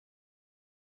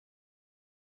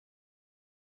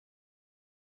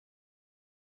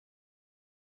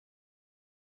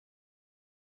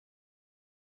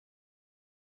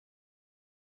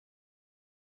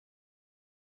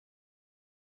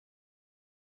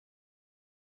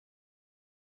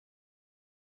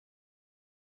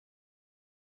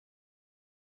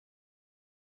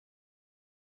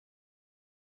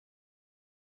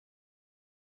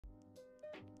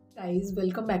Guys,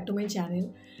 welcome back to my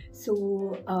channel. So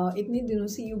इतने दिनों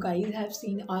से you guys have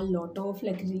seen a lot of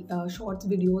shorts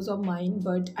videos of mine,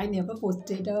 but I never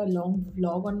posted a long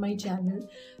vlog on my channel.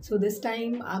 So this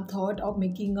time I thought of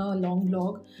making a long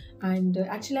vlog, and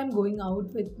actually I'm going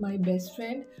out with my best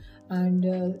friend, and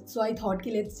so I thought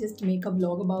ki let's just make a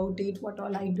vlog about it, what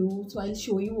all I do. So I'll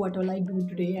show you what all I do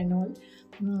today and all.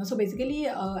 So basically,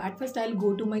 at first I'll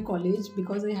go to my college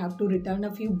because I have to return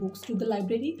a few books to the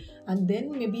library, and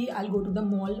then maybe I'll go to the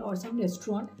mall or some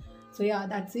restaurant. So yeah,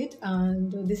 that's it,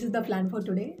 and this is the plan for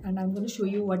today, and I'm going to show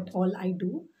you what all I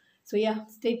do. So yeah,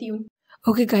 stay tuned.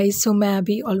 Okay guys, so मैं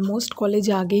अभी almost college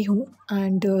आ गई हूँ,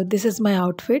 and this is my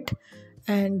outfit,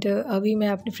 and अभी मैं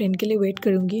अपने friend के लिए wait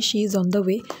करूँगी. She is on the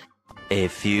way. A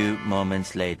few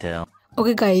moments later.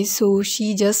 Okay guys, so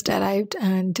she just arrived,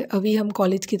 and अभी हम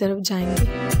college की तरफ जाएंगे.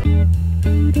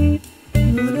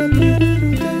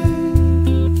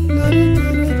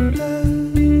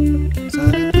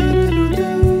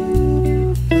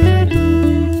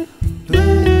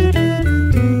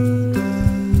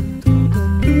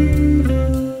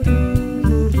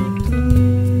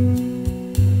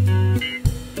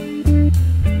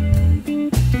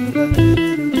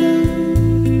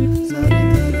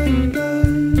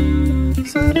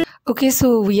 Okay, so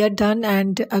we are done,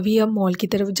 and अभी हम मॉल की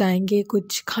तरफ जाएंगे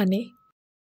कुछ खाने.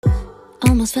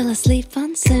 Almost fell asleep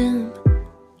on Zoom.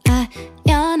 I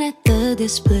yawn at the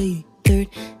display. Third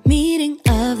meeting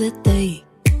of the day.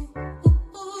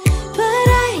 But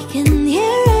I can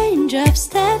hear raindrops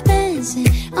step dancing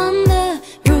on the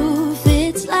roof.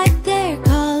 It's like they're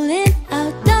calling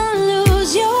out, don't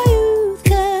lose your youth.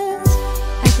 'Cause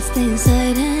I can stay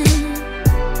inside and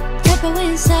tap away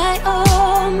inside.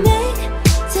 Oh, make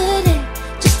today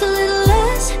just a little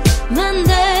less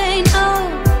mundane. Oh,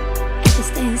 I can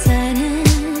stay inside and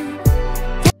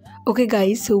Okay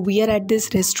guys, so we are at this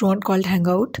restaurant called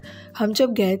Hangout. हम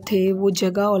जब गए थे वो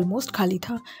जगह almost खाली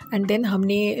था, and then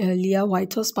हमने लिया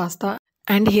white sauce pasta,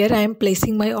 and here I am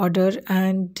placing my order,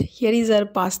 and here is our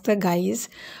pasta guys.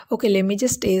 Okay, let me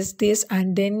just taste this,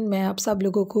 and then मैं आप सब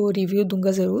लोगों को रिव्यू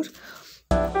दूंगा ज़रूर.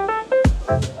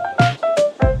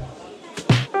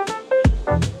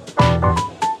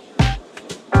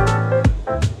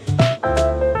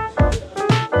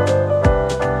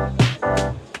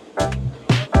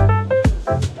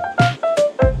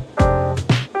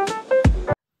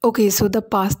 Okay, so the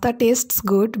pasta tastes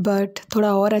good, but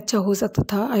थोड़ा और अच्छा हो सकता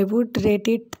था. I would rate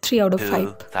it 3 out of 5.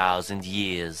 2,000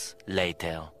 years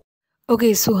later.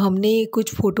 Okay, so हमने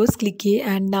कुछ फोटोज़ क्लिक किए,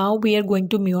 and now we are going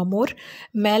to Myanmar.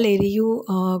 मैं ले रही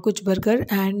हूँ कुछ बर्गर,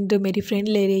 and मेरी फ्रेंड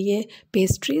ले रही है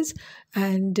pastries,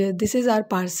 and this is our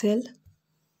parcel.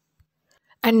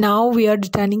 And now we are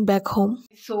returning back home.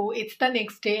 So it's the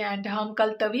next day, and हम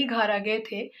कल तभी घर आ गए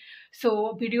थे. So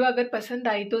वीडियो अगर पसंद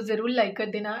आई तो ज़रूर लाइक कर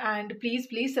देना, and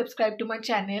please subscribe to my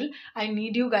channel. I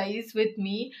need you guys with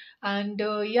me, and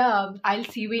yeah, I'll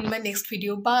see you in my next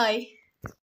video. Bye.